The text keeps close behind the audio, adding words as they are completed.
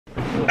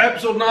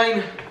Episode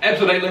 9,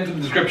 episode 8 linked in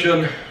the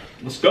description.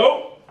 Let's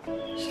go.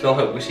 Still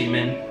hope we see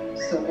Min.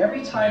 So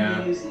every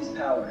time they use these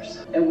powers,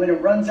 and when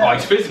it runs out... Oh,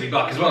 he's physically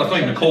back as well. It's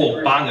not even a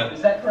cold banger.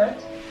 Is that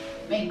correct?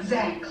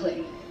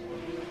 Exactly.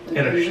 In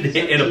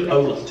a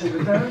polo. To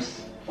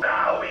reverse?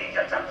 Now we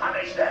get to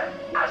punish them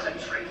as a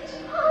treat.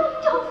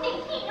 I don't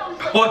think he knows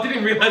what... Oh, I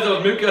didn't realise that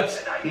was Mucus.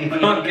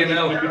 Fucking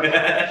hell.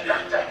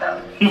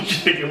 You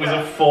think it was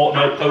a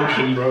Fortnite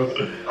potion, bro?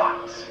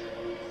 But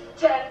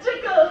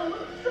Tentacles!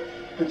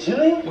 But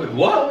Jillian? Wait, I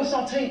what? always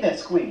sauteed that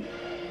squid.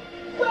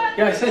 What?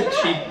 Yeah, I said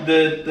she.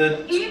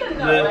 Even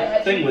though I The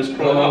had thing to was use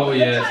crawling Oh, up. the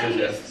yes,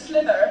 tiniest yes.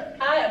 sliver,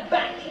 I am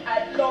back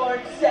at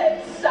Lord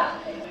Zed's side.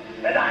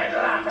 and I'm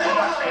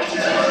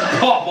laughing.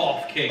 Pop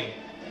off, King.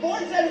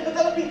 Lord Zed is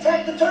developing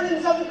tech to turn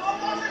himself into a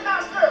monster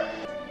master!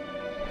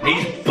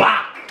 He's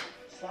back.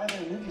 Simon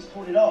and Lucas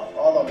pulled it off,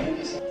 although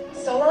Lucas...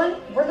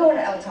 Solon, we're going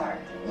to Eltar.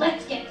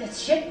 Let's get this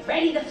ship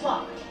ready to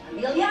fly.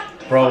 Amelia,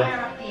 Bro. fire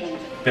up the engine.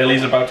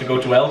 Billy's about to go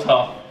to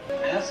Eltar.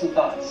 I have some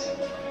thoughts.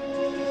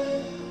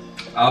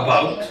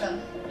 About.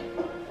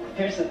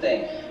 Here's the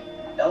thing.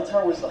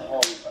 Eltar was the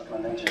home of my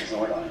mentor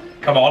Zordon.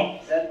 Come on.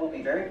 Zed will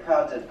be very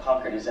proud to have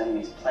conquered his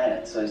enemy's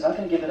planet, so he's not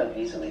going to give it up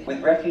easily.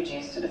 With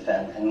refugees to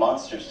defend and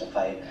monsters to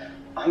fight,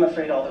 I'm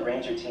afraid all the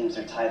ranger teams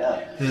are tied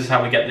up. This is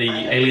how we get the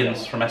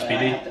aliens from And I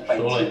have to SPD, fight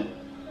surely. too.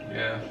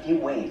 Yeah. If you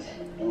wait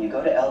and you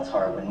go to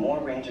Eltar when more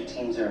ranger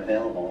teams are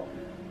available,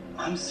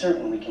 I'm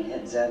certain we can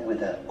hit Zed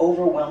with an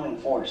overwhelming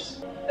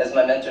force. As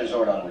my mentor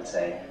Zordon would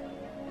say,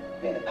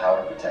 may the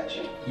power protect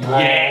you.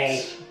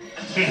 Yes.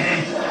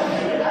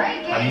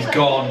 And he's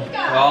gone.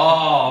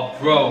 Oh,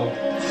 bro.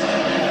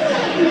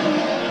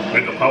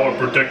 May the power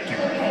protect you.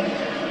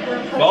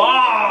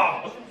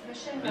 Ah!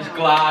 Just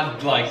glad, I'm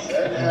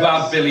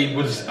glad Billy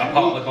was a part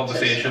of the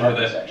conversation with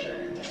it.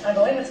 I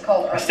believe it's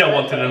called... I still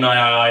wanted an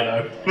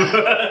III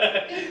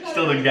though.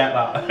 Still didn't get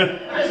that.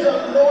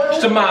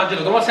 Just imagine,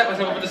 I don't want to set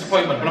myself up for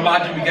disappointment, but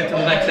imagine we get to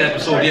the next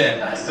episode,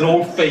 yeah, they're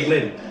all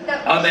failing,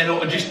 and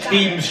then just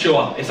teams show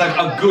up. It's like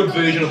a good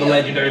version of the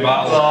legendary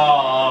battle.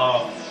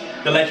 Oh,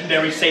 the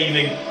legendary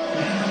saving.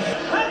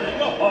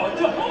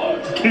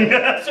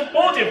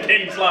 Supportive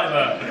King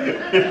Slimer.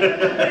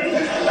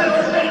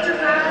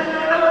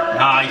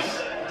 Nice.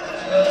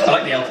 I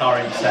like the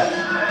Eltarian set.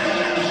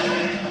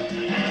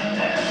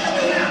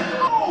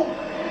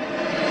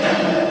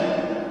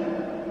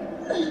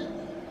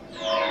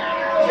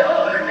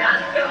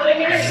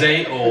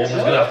 Zato is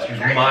gonna have to use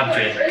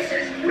magic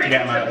To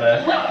get him out of there.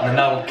 and then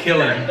that'll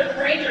kill him.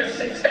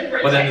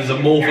 But then there's a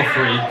morph for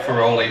free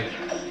for Ollie.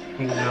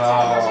 No. I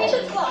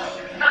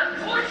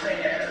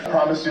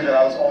promised you that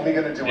I was only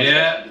going to do it.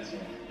 Yeah.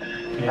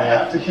 I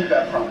have to keep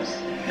that promise.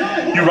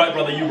 You're right,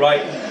 brother, you're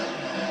right.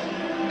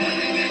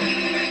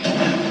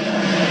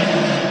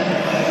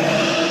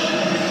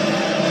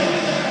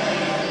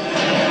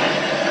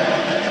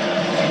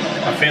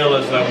 I feel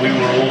as though we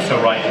were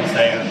also right in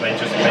saying that they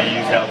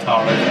used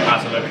Eltar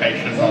as a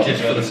location.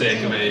 Just for the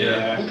sake of it,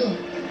 yeah.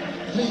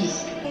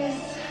 Please.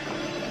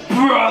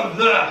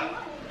 Brother!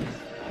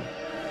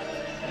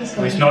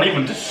 Well, he's not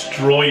even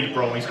destroyed,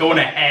 bro. He's going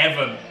to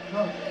heaven.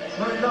 No,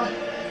 you're not.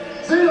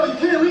 Zeno, you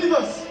can't leave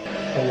us!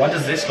 Well, why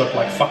does this look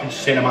like fucking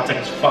cinematic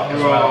as fuck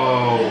as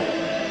well? Bro.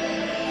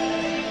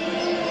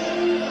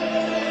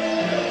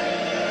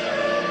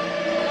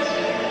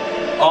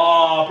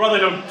 Oh, brother,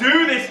 don't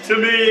do this to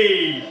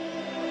me!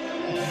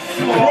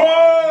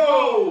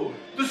 Bro!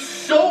 The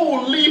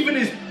soul leaving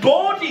his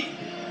body!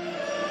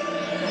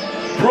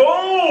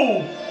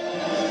 Bro!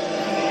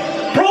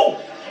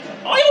 Bro!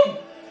 Ion!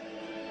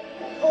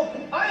 Oh,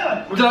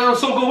 Ion! Did I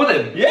also go with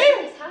him? Yeah!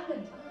 What's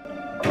happened?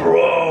 Do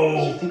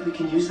Bro! you think we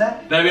can use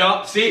that? There we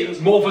are. See,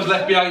 Morpher's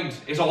left behind.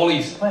 It's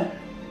Ollie's. When?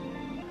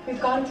 We've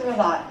gone through a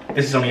lot.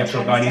 This is only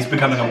episode 9, he's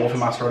becoming a Morphin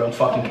Master, I don't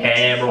fucking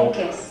care, bro.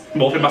 Focus.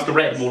 Morphin Master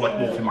Red, more like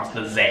Morphin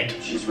Master Z.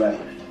 She's right.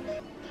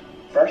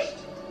 First,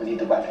 we need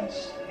the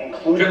weapons, Do you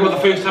including... reckon with the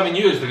first time in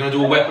years they're going to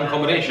do a weapon Is it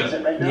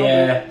combination? right now?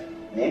 Yeah.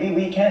 Maybe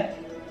we can.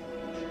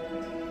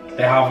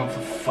 They haven't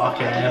for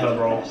fucking ever,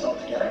 bro.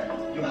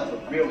 You have a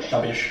real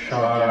That'd be a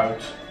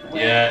shout.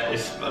 Yeah,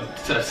 it's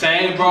a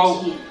saying,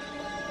 bro.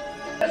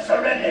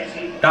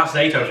 Serenity. That's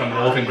Zato from the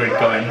Morphin Grid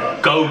going,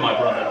 go my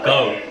brother,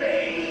 go.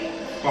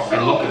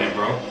 Fucking look at it,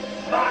 bro.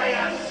 My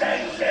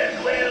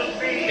ascension will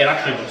be. It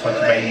actually looks like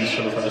veins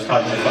for the first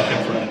time in the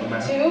fucking front,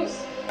 man.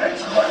 Tubes?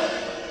 It's quick.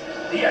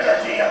 The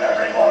energy of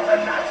every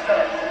Morphin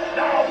Master.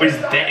 Now But it's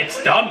dead,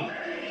 it's done.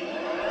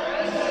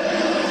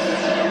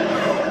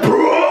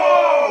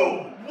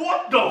 Bro!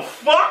 What the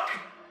fuck?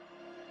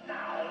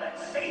 Now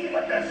let's see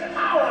what this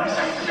power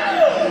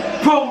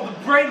can do. Bro, the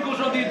brain goes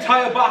around the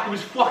entire back of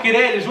his fucking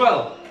head as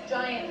well.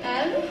 Giant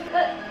M?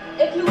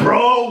 If you...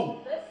 Bro!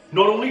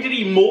 Not only did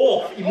he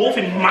morph in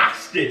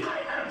mastered. I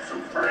am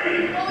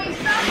supreme. Well, we've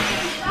stopped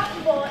the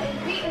unstoppable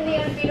and beaten the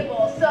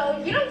unbeatable, so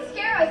you don't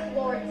scare us,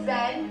 Lord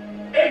Zed.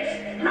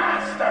 It's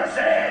Master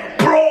Zed.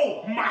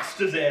 Bro!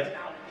 Master Zed.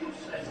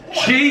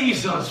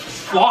 Jesus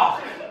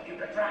fuck. You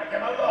can drag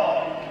him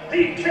along.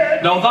 The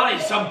kid. Now that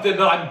is something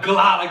that I'm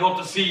glad I got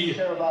to see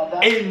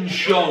in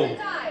show.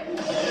 Time.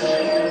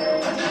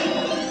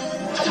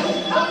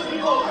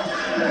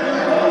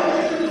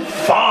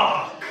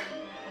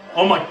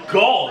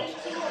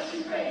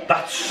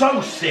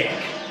 So sick.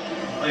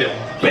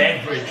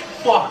 Beverage.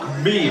 Fuck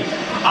me.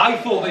 I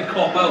thought they'd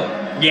cop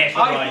out. Yes,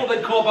 I thought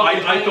they'd cop out.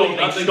 I thought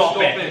they'd stop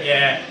it.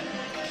 Yeah.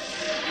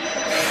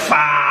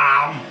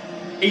 Fam.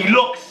 He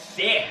looks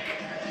sick.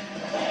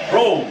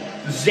 Bro,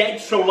 Zed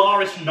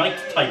Solaris Knight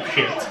type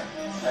shit.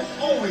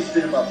 I've always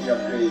been about the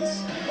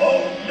upgrades.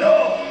 Oh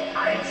no!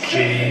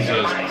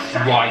 Jesus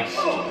Christ.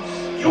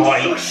 Oh,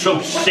 he looks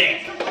so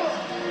sick.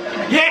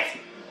 Yes!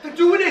 They're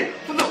doing it!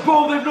 For the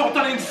ball they've not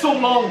done it in so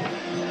long!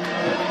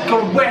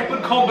 Got a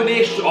weapon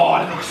combination. Oh,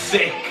 they look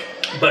sick.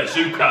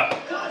 Bazooka.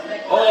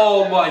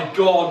 Oh my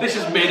god, this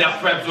is made up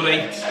for episode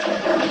 8.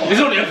 This is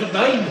only episode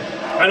 9.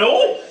 I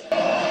know.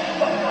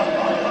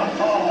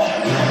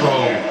 Bro.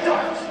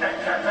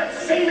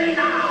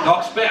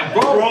 Dark Spectre,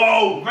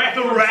 bro!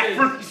 The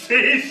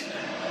references!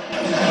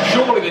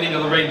 Surely they need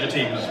other Ranger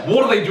teams.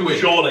 What are they doing?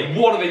 Surely.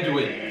 What are they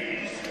doing?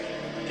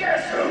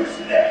 Guess who's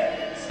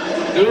next?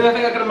 The only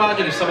thing I can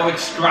imagine is someone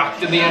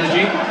extracting the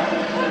energy.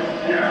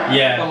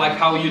 Yeah. But like,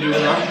 how are you doing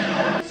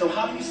that? So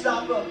how do you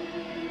stop him?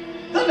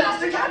 The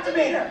Master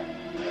Captivator!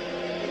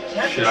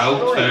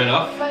 Shout, fair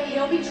enough. But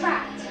he'll be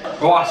trapped.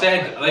 Oh, I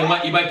said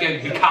you might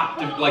get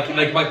captive, like you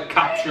might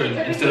capture him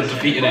instead of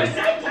defeating him.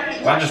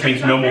 That just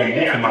means no more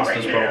Morphin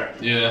Masters, bro.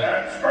 Yeah.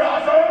 That's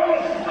Bravo!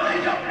 I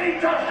don't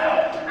need your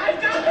help!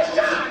 I've got the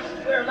shot!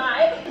 We're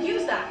live.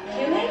 Use that,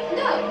 can they?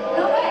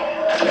 No way.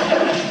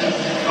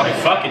 I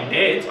fucking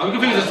did. I'm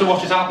confused as to what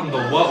just happened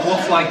though.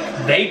 What's like?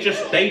 They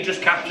just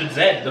captured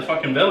Zed, the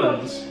fucking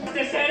villains.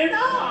 To set it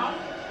off!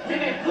 When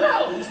it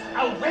blows,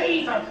 a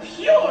wave of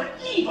pure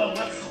evil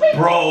will sweep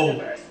Bro. the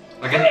universe.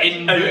 Like an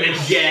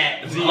inverse.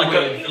 Yeah,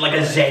 like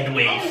a Zed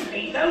wave.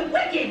 Only the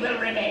wicked will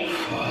remain.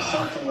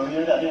 Sound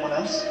familiar to anyone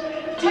else?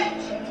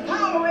 Attention,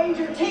 Power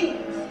Ranger teams.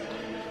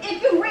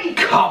 If you read,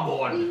 Come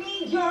on. we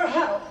need your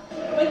help.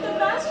 With the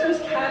Masters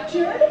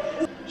captured,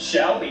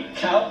 Shall we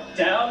count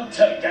down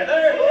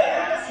together?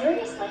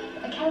 Seriously?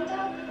 A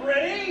countdown?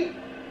 Ready?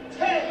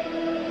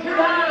 10,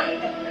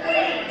 9,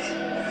 8,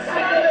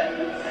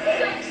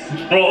 7,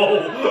 6,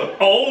 Bro,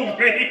 hold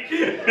me.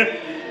 2.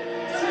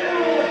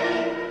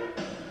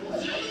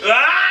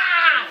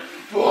 Ah!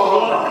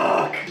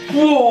 Fuck.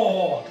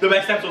 Whoa! The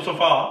best episode so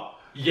far.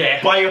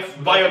 Yeah. By a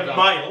mile.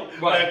 By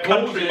Right, a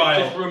country mile.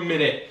 Just for a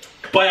minute.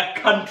 By a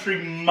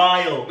country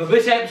mile. Now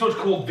this episode's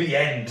called The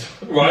End,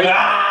 right?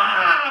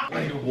 Ah!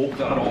 I need to walk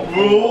that off.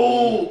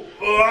 Bro.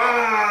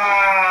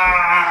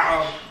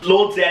 Ah!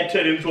 Lord Zed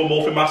turning into a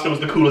Morphin Master was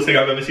the coolest thing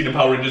I've ever seen in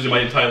Power Rangers in my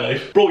entire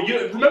life. Bro, you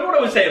remember what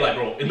I was saying, like,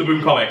 bro, in the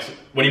Boom comics,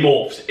 when he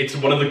morphs, it's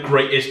one of the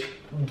greatest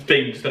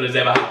things that has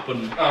ever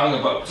happened. Hang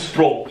about.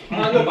 Bro,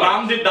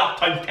 man did that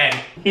times 10.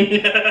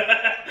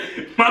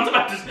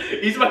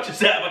 He's about to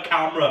set up a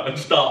camera and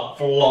start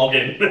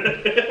vlogging.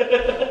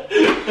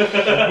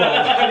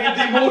 I need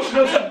the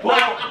emotional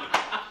support.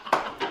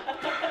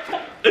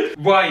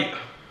 Right.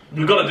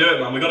 We've got to do it,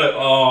 man. We've got to.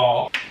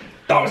 Oh,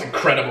 that was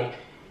incredible.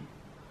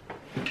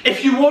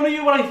 If you want to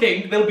hear what I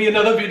think, there'll be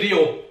another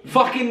video.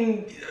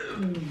 Fucking.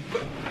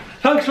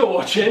 Thanks for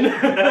watching.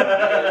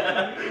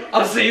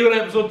 I'll see you in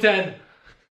episode 10.